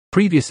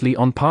Previously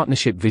on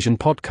Partnership Vision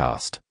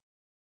Podcast.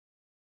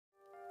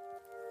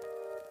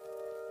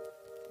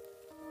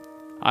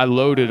 I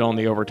loaded on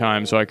the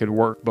overtime so I could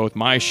work both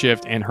my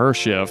shift and her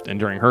shift, and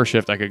during her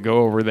shift I could go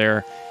over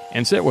there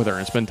and sit with her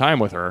and spend time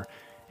with her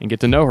and get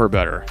to know her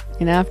better.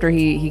 And after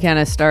he kind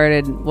of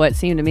started what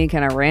seemed to me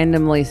kind of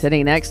randomly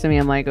sitting next to me,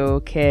 I'm like,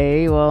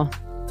 okay, well,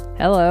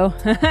 hello.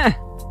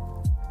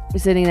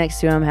 Sitting next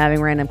to him,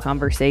 having random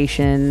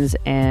conversations,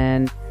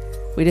 and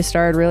we just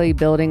started really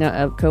building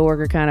a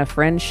coworker kind of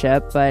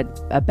friendship, but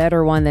a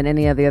better one than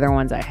any of the other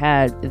ones I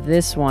had.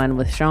 This one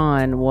with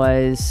Sean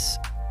was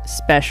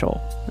special.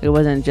 It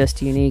wasn't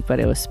just unique, but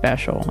it was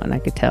special, and I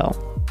could tell.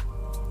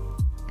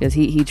 Because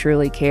he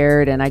truly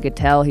cared, and I could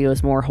tell he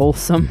was more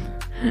wholesome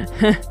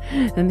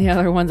than the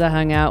other ones I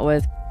hung out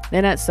with.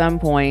 Then at some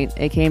point,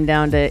 it came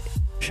down to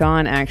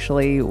Sean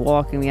actually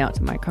walking me out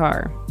to my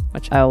car,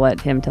 which I'll let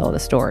him tell the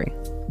story.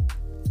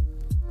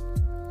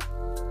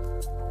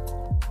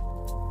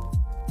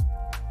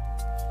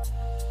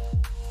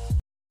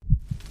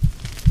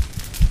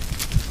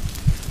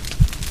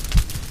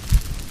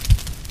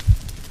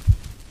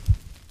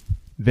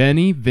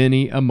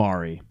 Vinny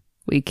Amari.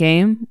 We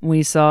came,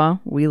 we saw,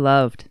 we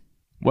loved.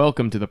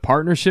 Welcome to the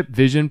Partnership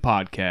Vision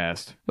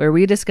Podcast, where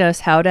we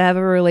discuss how to have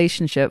a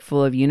relationship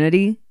full of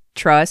unity,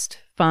 trust,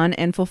 fun,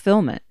 and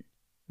fulfillment.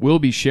 We'll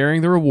be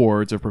sharing the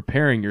rewards of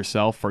preparing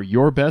yourself for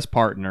your best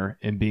partner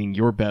and being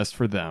your best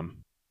for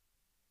them.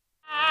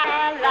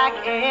 I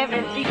like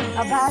everything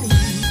about you.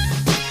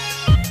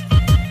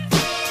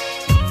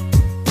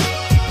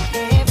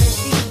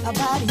 Everything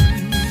about you.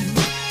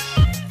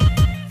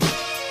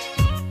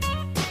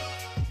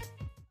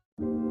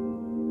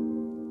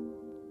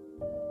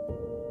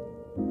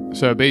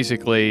 So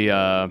basically,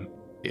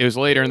 it was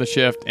later in the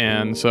shift,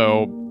 and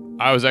so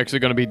I was actually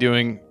going to be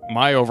doing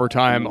my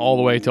overtime all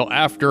the way till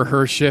after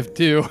her shift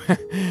too.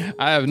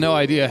 I have no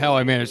idea how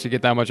I managed to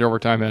get that much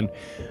overtime in.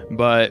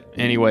 But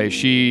anyway,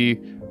 she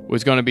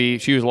was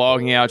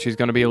logging out, she's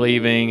going to be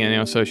leaving,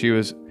 and so she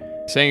was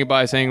saying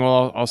goodbye, saying,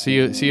 well, I'll see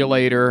you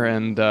later.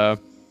 And I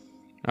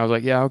was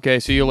like, yeah, okay,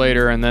 see you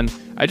later. And then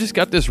I just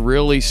got this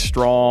really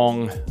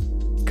strong,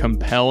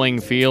 compelling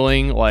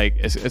feeling. Like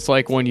it's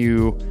like when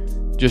you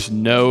just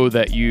know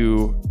that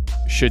you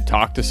should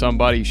talk to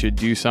somebody, you should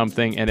do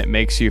something, and it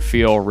makes you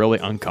feel really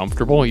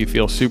uncomfortable. You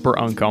feel super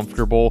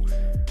uncomfortable,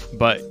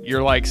 but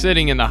you're like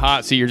sitting in the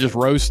hot seat, you're just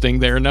roasting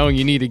there, knowing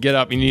you need to get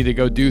up, you need to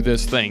go do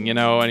this thing,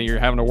 and you're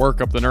having to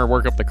work up the nerve,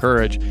 work up the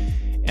courage.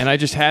 And I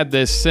just had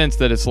this sense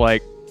that it's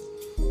like,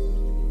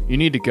 you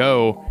need to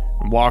go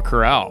and walk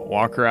her out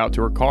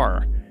to her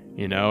car.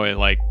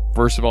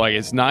 First of all,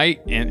 it's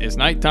night, and it's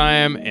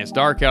nighttime, and it's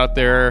dark out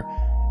there,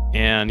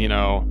 and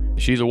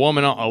she's a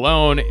woman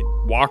alone,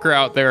 walk her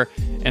out there.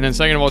 And then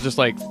second of all, just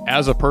like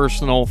as a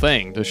personal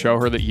thing to show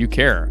her that you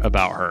care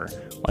about her,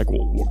 like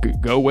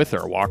go with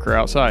her, walk her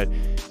outside.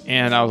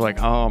 And I was like,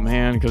 oh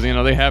man, because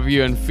they have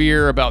you in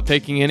fear about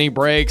taking any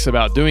breaks,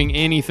 about doing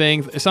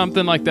anything,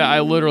 something like that. I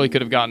literally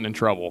could have gotten in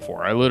trouble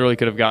for. I literally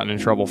could have gotten in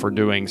trouble for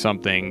doing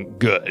something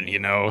good,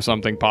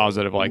 something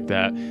positive like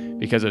that,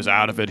 because it was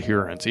out of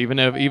adherence. Even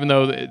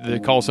though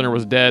the call center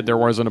was dead, there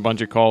wasn't a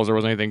bunch of calls, there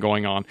wasn't anything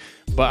going on.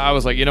 But I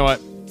was like, you know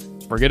what?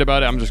 Forget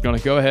about it. I'm just going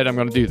to go ahead. I'm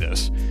going to do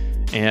this.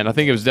 And I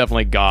think it was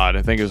definitely God.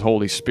 I think it was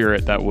Holy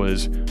Spirit that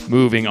was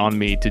moving on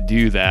me to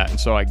do that. And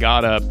so I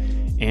got up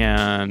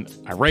and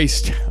I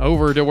raced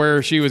over to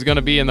where she was going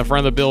to be in the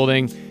front of the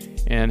building.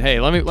 And hey,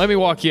 let me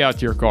walk you out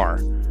to your car.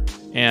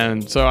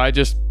 And so I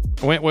just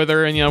went with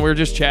her, and we were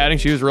just chatting.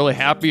 She was really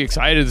happy,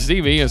 excited to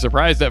see me, and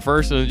surprised at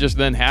first, and just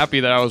then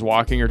happy that I was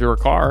walking her to her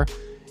car.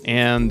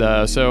 And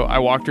so I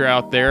walked her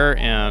out there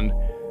and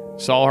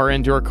saw her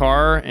into her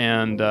car,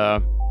 and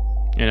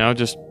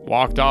just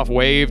walked off,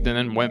 waved, and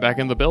then went back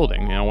in the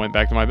building. Went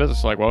back to my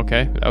business. Like, well,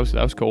 okay, that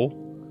was cool.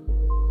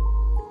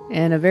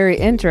 And a very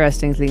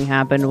interesting thing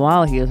happened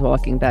while he was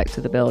walking back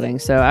to the building.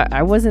 So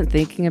I wasn't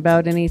thinking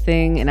about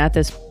anything, and at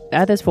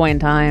this point in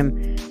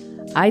time,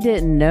 I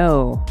didn't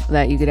know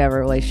that you could have a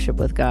relationship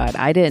with God.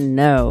 I didn't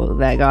know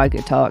that God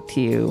could talk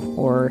to you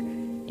or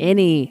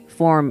any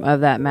form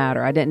of that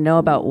matter. I didn't know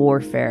about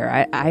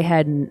warfare.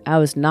 I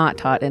was not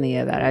taught any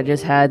of that. I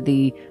just had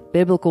the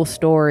biblical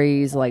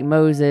stories like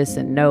Moses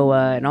and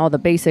Noah and all the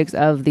basics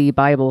of the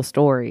Bible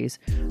stories,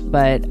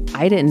 but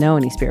I didn't know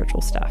any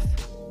spiritual stuff.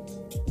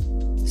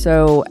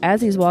 So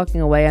as he's walking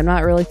away, I'm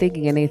not really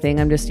thinking anything.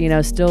 I'm just,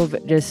 still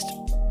just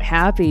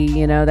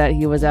happy, that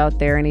he was out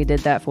there and he did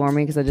that for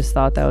me, because I just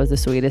thought that was the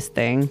sweetest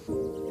thing,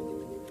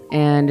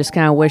 and just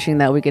kind of wishing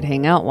that we could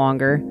hang out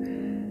longer.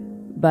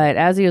 But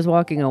as he was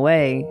walking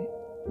away,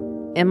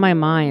 in my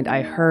mind,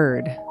 I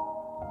heard,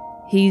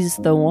 "He's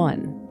the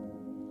one."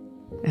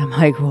 I'm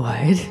like,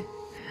 what?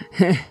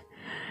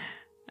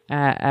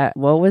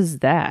 What was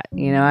that?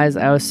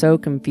 I was so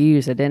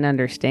confused. I didn't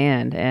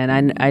understand.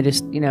 And I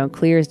just,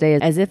 clear as day,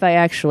 as if I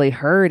actually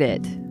heard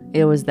it.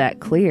 It was that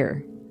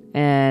clear.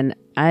 And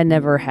I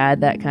never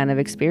had that kind of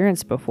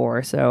experience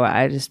before. So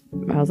I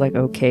was like,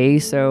 okay,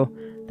 so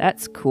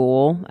that's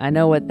cool. I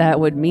know what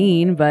that would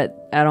mean,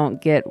 but I don't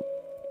get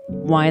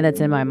why that's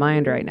in my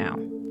mind right now.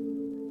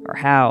 or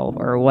how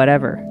or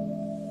whatever.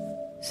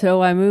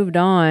 So I moved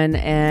on,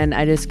 and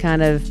I just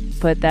kind of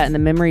put that in the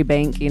memory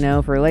bank,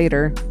 for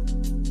later.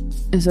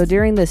 And so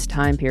during this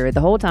time period,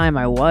 the whole time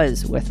I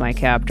was with my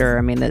captor,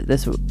 I mean,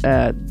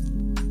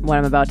 what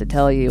I'm about to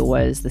tell you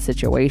was the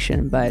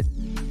situation, but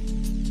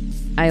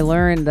I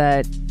learned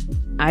that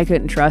I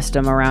couldn't trust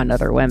him around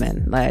other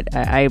women. That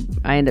I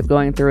ended up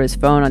going through his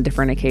phone on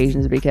different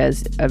occasions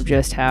because of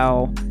just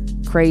how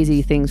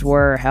crazy things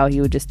were, how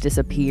he would just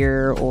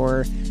disappear,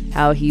 or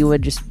how he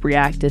would just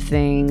react to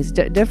things.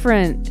 There's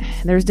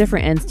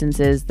different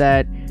instances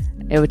that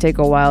it would take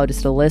a while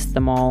just to list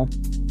them all,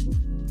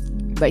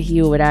 but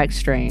he would act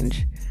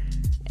strange.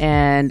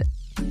 And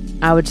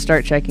I would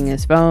start checking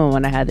his phone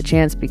when I had the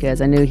chance because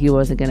I knew he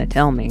wasn't going to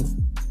tell me.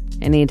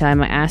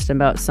 Anytime I asked him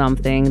about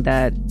something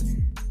that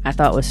I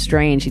thought was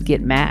strange, he'd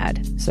get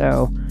mad.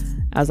 So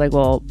I was like,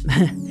 well,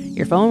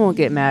 your phone won't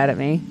get mad at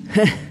me.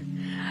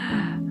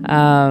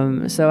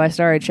 So I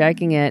started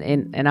checking it,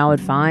 and I would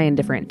find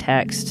different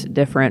texts,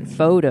 different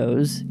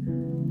photos,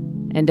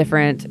 and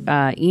different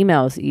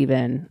emails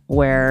even,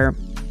 where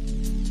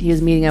he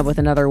was meeting up with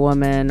another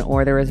woman,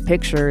 or there was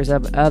pictures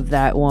of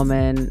that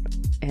woman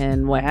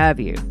and what have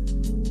you.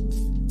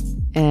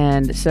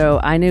 And so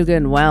I knew good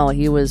and well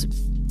he was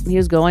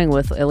going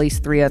with at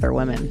least 3 other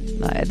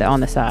women on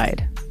the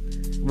side.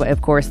 But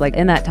of course, like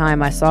in that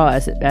time, I saw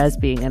us as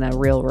being in a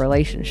real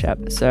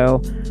relationship.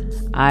 So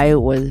I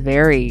was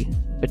very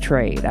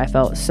betrayed. I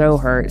felt so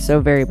hurt, so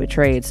very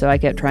betrayed. So I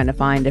kept trying to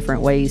find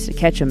different ways to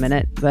catch him in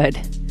it, but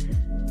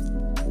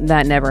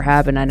that never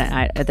happened. And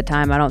at the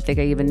time, I don't think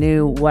I even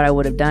knew what I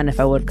would have done if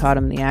I would have caught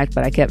him in the act,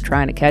 but I kept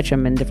trying to catch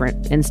him in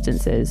different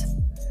instances.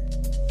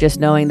 Just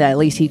knowing that at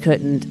least he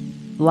couldn't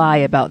lie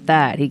about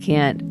that. He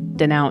can't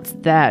denounce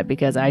that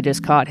because I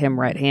just caught him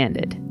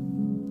red-handed.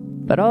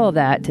 But all of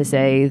that to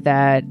say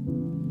that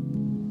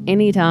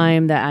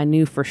anytime that I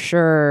knew for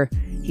sure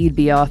he'd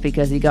be off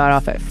because he got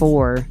off at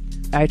 4,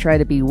 I tried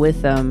to be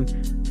with him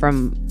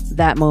from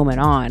that moment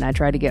on. I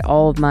tried to get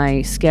all of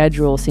my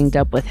schedule synced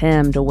up with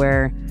him to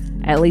where,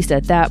 at least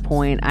at that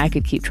point, I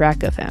could keep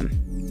track of him,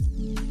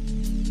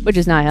 which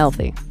is not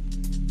healthy.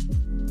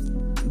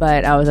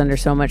 But I was under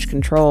so much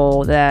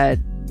control that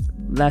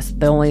that's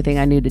the only thing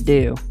I knew to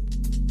do.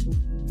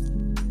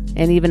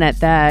 And even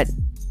at that,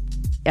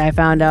 I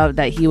found out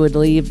that he would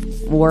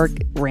leave work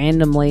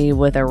randomly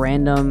with a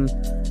random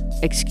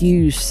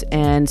excuse.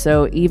 And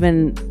so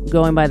even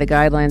going by the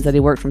guidelines that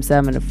he worked from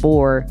 7 to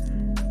 4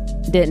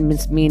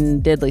 didn't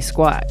mean diddly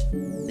squat.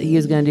 He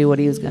was going to do what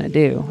he was going to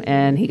do.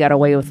 And he got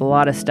away with a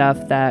lot of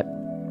stuff that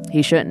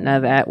he shouldn't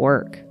have at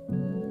work.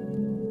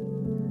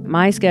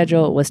 My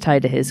schedule was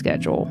tied to his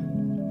schedule.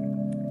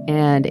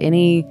 And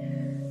any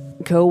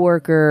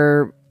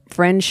coworker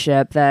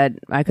friendship that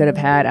I could have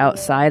had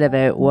outside of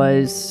it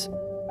was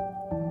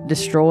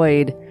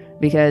destroyed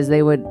because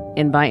they would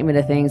invite me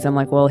to things. I'm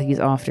like, well, he's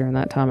off during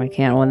that time, I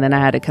can't. Well, and then I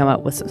had to come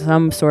up with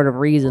some sort of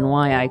reason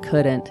why I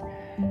couldn't.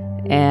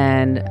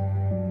 And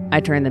I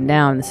turned them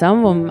down.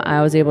 Some of them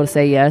I was able to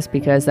say yes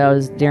because that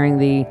was during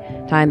the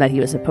time that he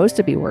was supposed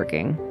to be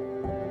working.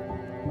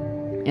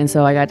 And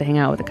so I got to hang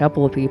out with a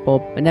couple of people,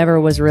 but never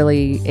was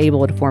really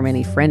able to form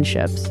any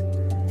friendships.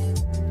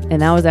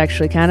 And that was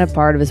actually kind of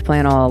part of his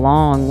plan all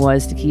along,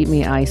 was to keep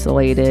me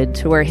isolated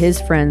to where his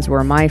friends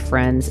were my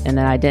friends and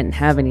that I didn't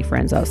have any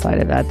friends outside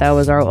of that. That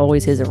was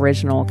always his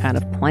original kind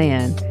of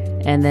plan.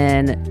 And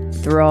then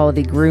through all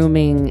the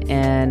grooming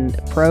and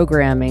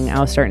programming, I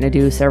was starting to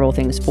do several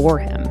things for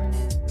him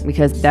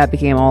because that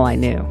became all I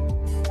knew.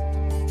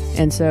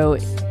 And so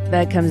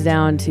that comes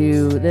down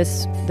to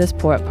this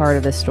part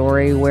of the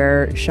story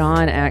where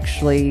Sean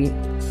actually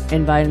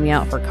invited me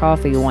out for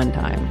coffee one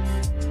time.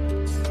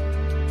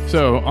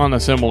 So on a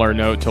similar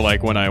note to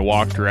like when I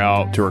walked her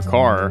out to her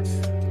car,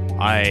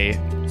 I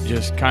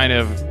just kind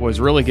of was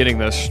really getting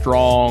this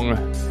strong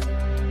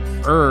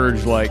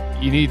urge, like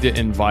you need to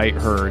invite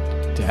her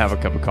to have a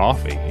cup of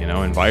coffee,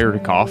 invite her to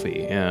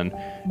coffee, and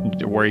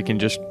where you can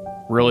just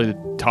really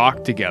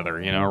talk together,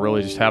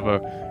 really just have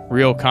a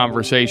real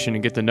conversation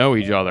and get to know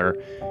each other.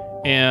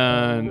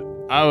 And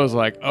I was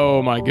like,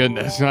 oh my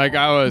goodness. Like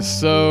I was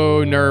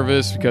so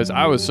nervous because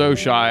I was so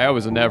shy. I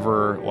was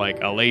never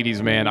like a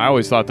ladies' man. I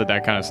always thought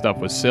that kind of stuff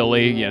was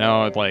silly,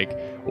 like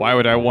why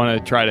would I want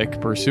to try to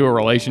pursue a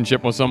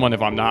relationship with someone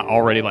if I'm not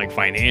already like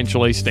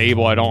financially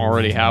stable? I don't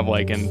already have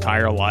like an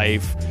entire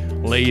life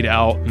laid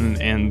out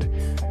and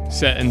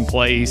set in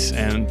place.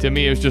 And to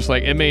me, it was just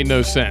like, it made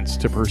no sense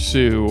to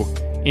pursue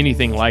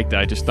anything like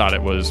that. I just thought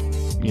it was,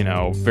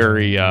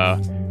 very,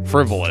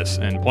 frivolous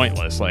and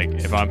pointless. Like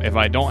if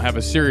I don't have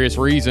a serious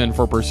reason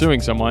for pursuing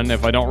someone,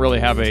 if I don't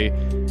really have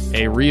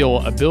a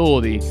real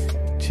ability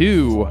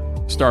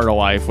to start a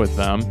life with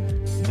them,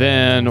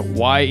 then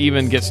why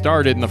even get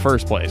started in the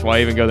first place?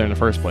 Why even go there in the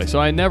first place? So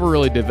I never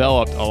really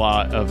developed a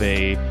lot of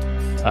a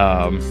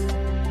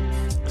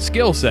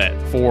skill set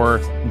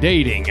for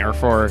dating or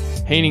for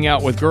hanging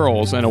out with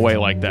girls in a way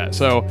like that.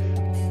 So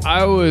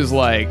I was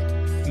like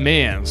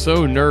man,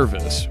 so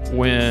nervous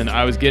when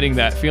I was getting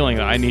that feeling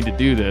that I need to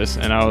do this.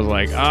 And I was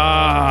like,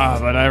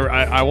 but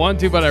I want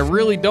to, but I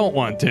really don't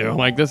want to.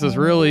 Like, this is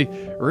really,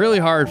 really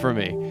hard for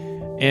me.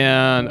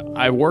 And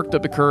I worked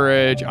up the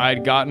courage.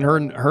 I'd gotten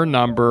her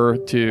number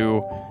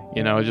to,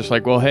 just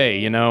like, well,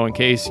 hey, in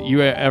case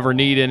you ever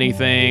need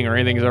anything or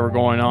anything's ever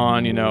going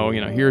on,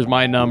 here's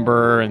my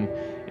number.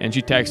 And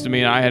she texted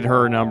me, and I had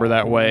her number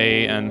that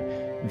way. And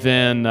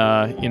then,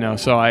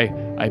 so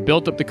I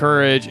built up the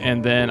courage,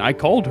 and then I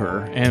called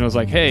her and was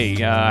like, hey,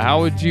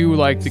 how would you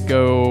like to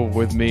go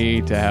with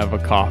me to have a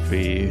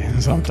coffee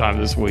sometime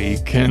this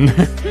week? And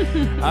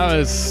I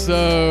was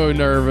so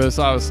nervous.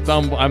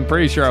 I'm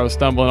pretty sure I was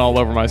stumbling all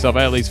over myself.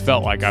 I at least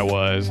felt like I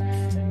was.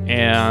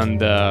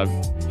 And,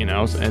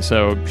 and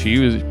so she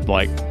was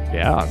like,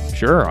 yeah,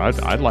 sure,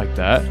 I'd like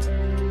that.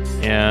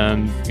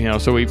 And,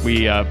 so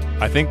we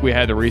I think we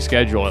had to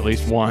reschedule at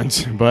least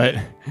once, but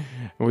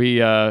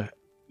we,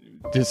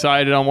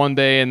 decided on one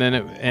day, and then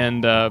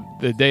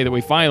the day that we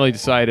finally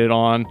decided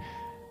on,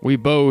 we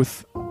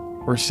both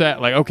were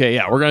set like, okay,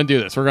 yeah, we're gonna do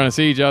this. We're gonna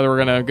see each other. We're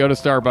gonna go to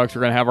Starbucks.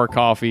 We're gonna have our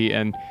coffee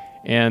and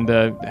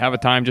have a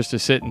time just to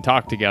sit and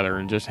talk together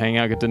and just hang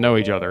out, get to know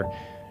each other.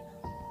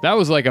 That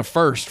was like a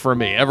first for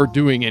me, ever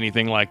doing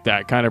anything like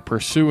that, kind of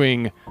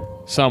pursuing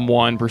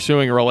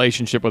a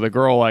relationship with a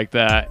girl like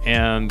that.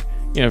 And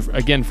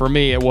again, for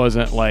me, it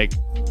wasn't like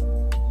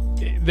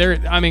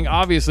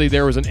obviously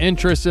there was an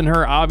interest in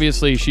her.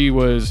 Obviously she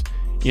was,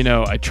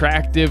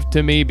 attractive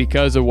to me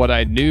because of what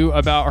I knew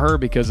about her,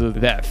 because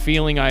of that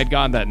feeling I had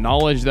gotten, that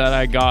knowledge that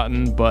I'd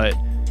gotten. But,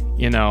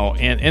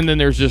 and then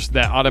there's just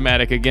that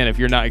automatic, again, if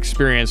you're not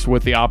experienced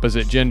with the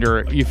opposite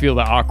gender, you feel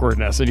the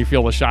awkwardness and you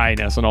feel the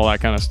shyness and all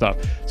that kind of stuff.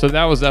 So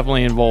that was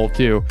definitely involved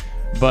too.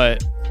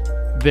 But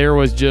there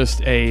was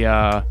just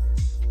a,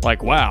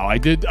 like, wow, I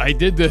did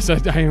this.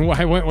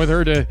 I went with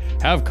her to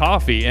have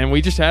coffee, and we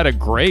just had a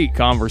great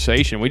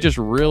conversation. We just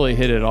really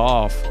hit it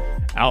off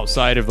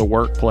outside of the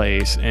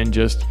workplace and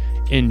just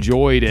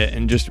enjoyed it.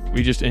 And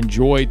we just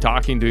enjoyed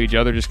talking to each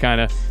other, just kind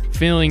of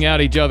feeling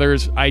out each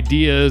other's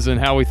ideas and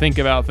how we think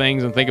about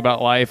things and think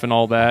about life and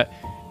all that.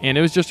 And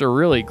it was just a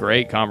really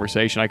great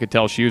conversation. I could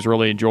tell she was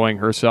really enjoying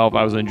herself.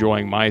 I was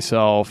enjoying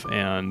myself.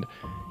 And,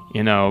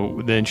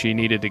 then she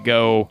needed to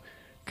go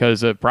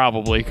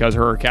probably because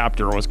her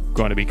captor was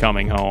going to be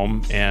coming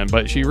home,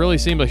 but she really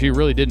seemed like she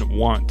really didn't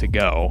want to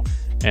go,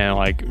 and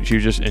like she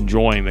was just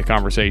enjoying the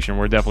conversation.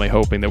 We're definitely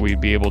hoping that we'd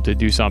be able to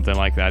do something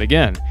like that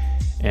again.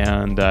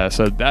 And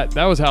so that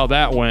was how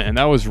that went, and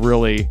that was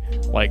really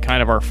like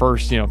kind of our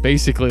first,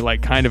 basically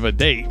like kind of a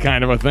date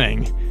kind of a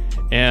thing,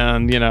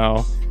 and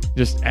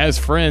just as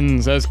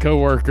friends, as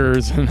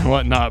coworkers and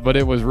whatnot. But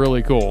it was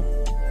really cool.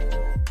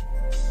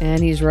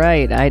 And he's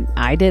right.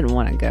 I didn't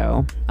want to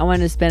go. I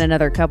wanted to spend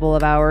another couple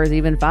of hours,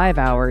 even 5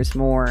 hours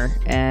more,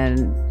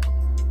 and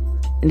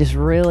just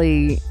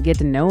really get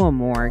to know him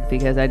more,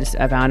 because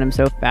I found him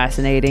so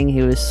fascinating.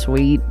 He was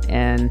sweet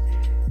and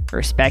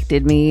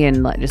respected me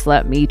and just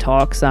let me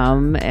talk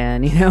some,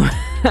 and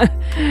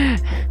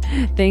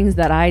things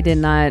that I did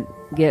not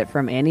get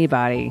from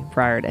anybody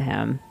prior to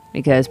him,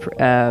 because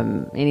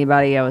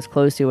anybody I was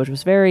close to, which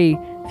was very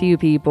few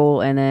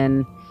people, and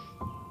then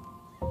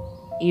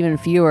even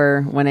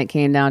fewer when it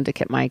came down to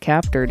my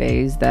captor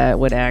days, that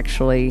would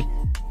actually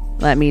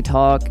let me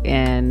talk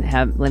and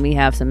let me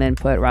have some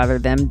input rather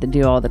than to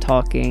do all the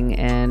talking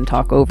and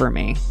talk over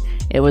me.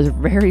 It was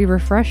very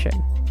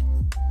refreshing.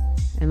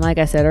 And like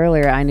I said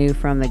earlier, I knew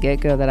from the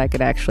get-go that I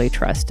could actually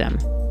trust him.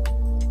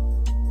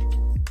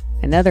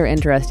 Another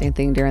interesting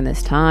thing during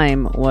this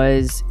time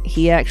was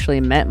he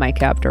actually met my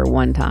captor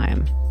one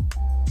time.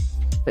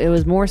 It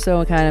was more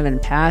so kind of in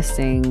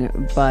passing,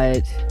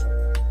 but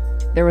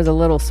there was a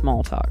little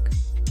small talk.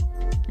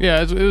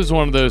 Yeah, it was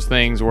one of those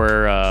things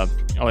where,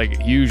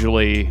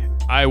 usually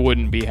I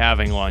wouldn't be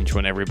having lunch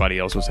when everybody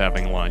else was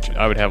having lunch.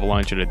 I would have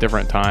lunch at a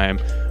different time.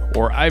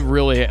 Or I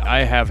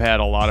have had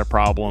a lot of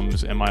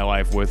problems in my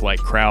life with like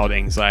crowd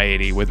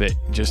anxiety with it.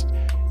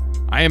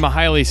 I am a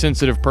highly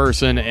sensitive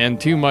person, and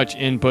too much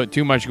input,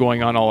 too much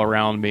going on all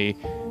around me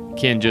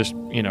can just,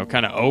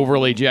 kind of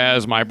overly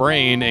jazz my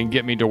brain and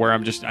get me to where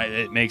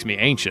it makes me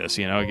anxious.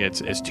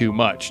 It's too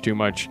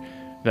much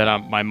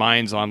that my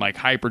mind's on like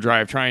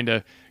hyperdrive, trying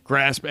to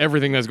grasp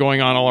everything that's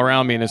going on all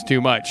around me, and it's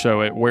too much.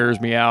 So it wears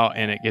me out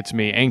and it gets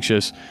me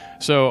anxious.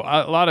 So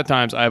a lot of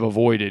times I've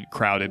avoided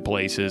crowded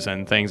places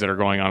and things that are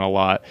going on a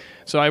lot.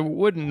 So I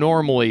wouldn't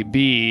normally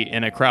be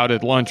in a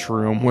crowded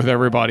lunchroom with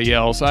everybody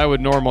else. I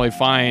would normally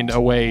find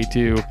a way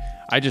to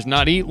just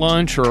not eat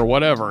lunch or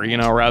whatever,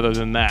 rather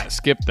than that.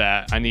 Skip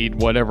that. I need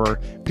whatever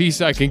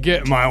peace I can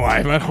get in my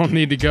life. I don't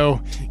need to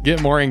go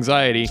get more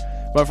anxiety.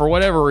 But for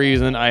whatever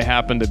reason, I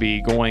happened to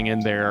be going in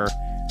there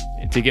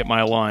to get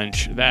my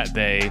lunch that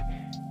day,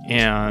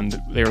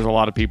 and there was a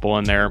lot of people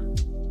in there.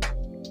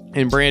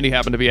 And Brandy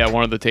happened to be at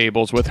one of the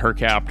tables with her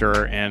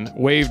captor and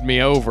waved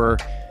me over,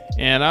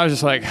 and I was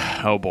just like,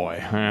 oh boy,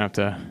 I have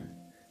to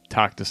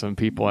talk to some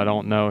people I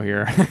don't know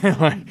here.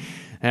 I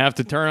have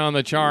to turn on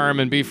the charm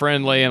and be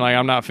friendly, and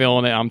I'm not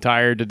feeling it. I'm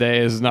tired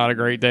today. This is not a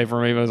great day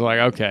for me. But I was like,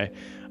 okay,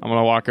 I'm going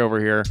to walk over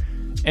here.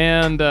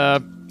 And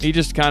he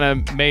just kind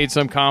of made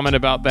some comment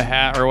about the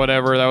hat or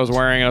whatever that I was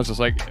wearing. I was just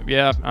like,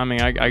 yeah, I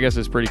mean, I guess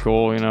it's pretty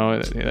cool. You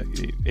know,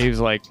 he was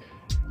like,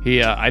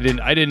 I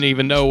didn't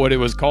even know what it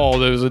was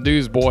called. It was a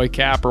newsboy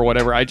cap or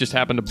whatever. I just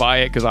happened to buy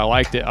it because I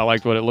liked it. I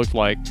liked what it looked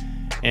like.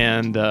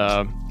 And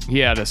he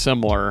had a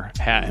similar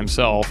hat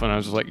himself, and I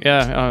was just like,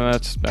 yeah,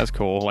 that's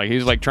cool. Like,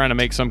 he's like trying to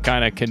make some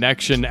kind of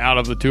connection out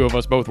of the two of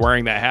us both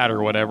wearing that hat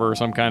or whatever,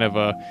 some kind of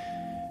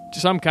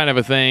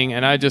a thing.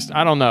 And I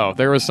don't know.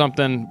 There was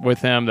something with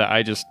him that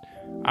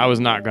I was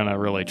not gonna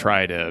really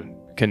try to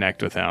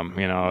connect with him.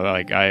 You know,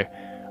 like I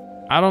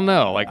don't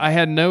know. Like, I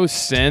had no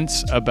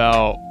sense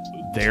about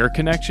their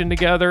connection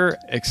together,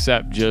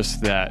 except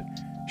just that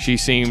she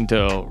seemed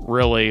to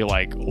really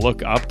like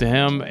look up to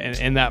him. And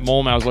in that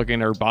moment, I was looking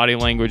at her body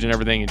language and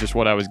everything, and just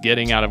what I was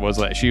getting out of it was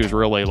that she was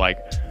really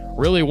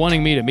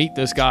wanting me to meet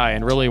this guy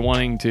and really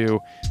wanting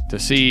to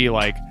see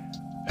like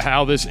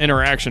how this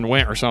interaction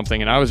went or something.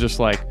 And I was just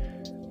like,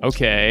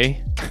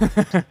 okay,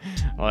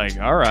 like,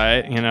 all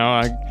right, you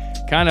know,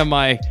 kind of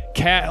my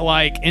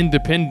cat-like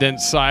independent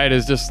side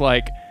is just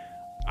like,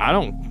 I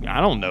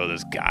don't know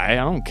this guy. I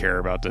don't care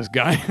about this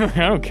guy.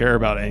 I don't care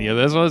about any of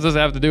this. What does this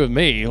have to do with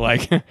me?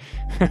 Like,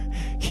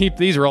 keep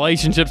these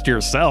relationships to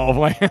yourself.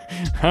 Like,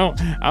 I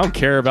don't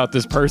care about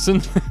this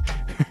person.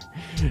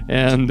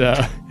 And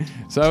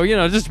so, you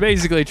know, just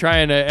basically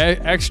trying to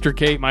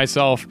extricate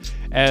myself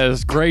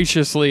as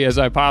graciously as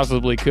I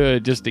possibly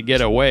could just to get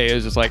away. It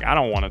was just like, I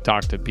don't want to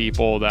talk to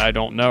people that I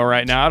don't know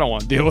right now. I don't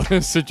want to deal with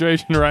this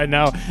situation right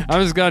now.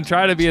 I'm just going to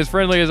try to be as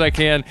friendly as I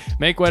can,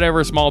 make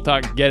whatever small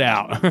talk, get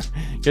out.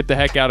 Get the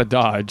heck out of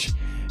Dodge.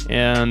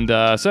 And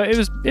so it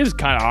was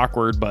kind of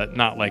awkward, but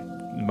not like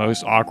the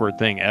most awkward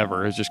thing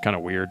ever. It was just kind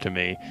of weird to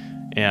me.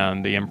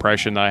 And the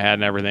impression that I had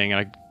and everything,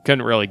 and I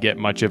couldn't really get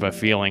much of a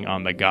feeling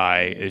on the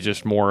guy. It's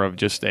just more of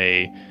just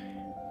a,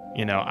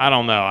 you know, I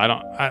don't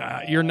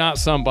know. You're not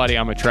somebody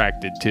I'm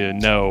attracted to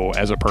know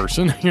as a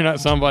person. You're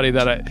not somebody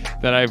that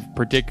I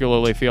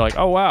particularly feel like,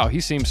 oh wow, he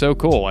seems so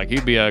cool. Like,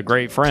 he'd be a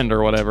great friend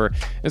or whatever.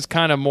 It's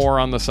kind of more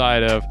on the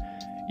side of,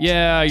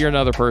 yeah, you're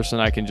another person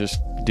I can just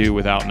do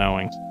without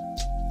knowing.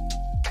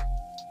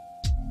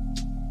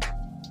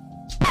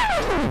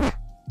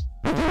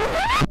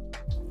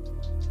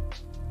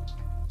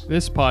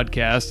 This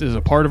podcast is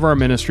a part of our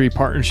ministry,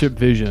 Partnership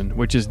Vision,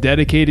 which is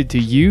dedicated to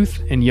youth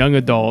and young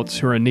adults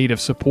who are in need of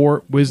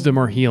support, wisdom,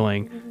 or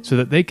healing so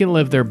that they can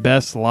live their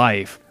best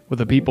life with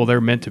the people they're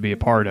meant to be a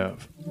part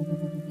of.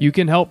 You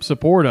can help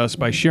support us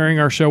by sharing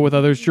our show with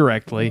others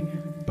directly,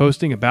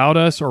 posting about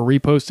us or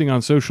reposting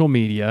on social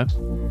media,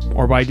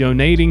 or by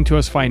donating to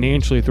us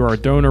financially through our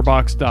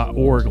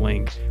donorbox.org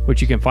link,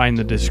 which you can find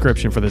in the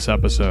description for this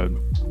episode.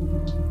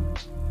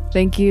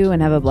 Thank you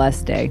and have a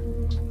blessed day.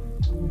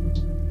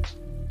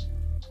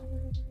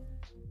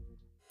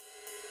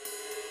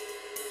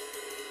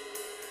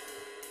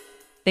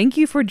 Thank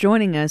you for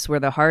joining us where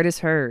the heart is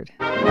heard.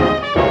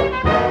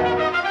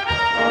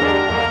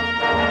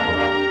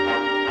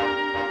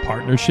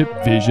 Partnership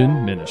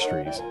Vision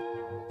Ministries.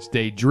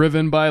 Stay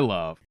driven by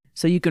love.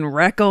 So you can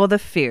wreck all the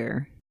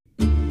fear.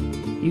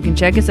 You can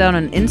check us out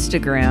on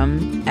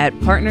Instagram at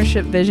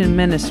Partnership Vision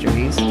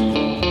Ministries.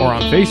 Or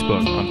on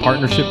Facebook on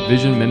Partnership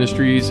Vision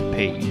Ministries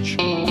page.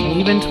 And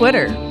even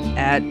Twitter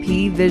at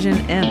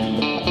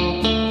PVisionM.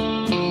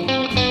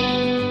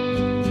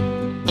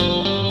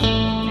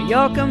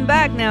 Y'all come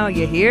back now,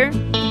 you hear?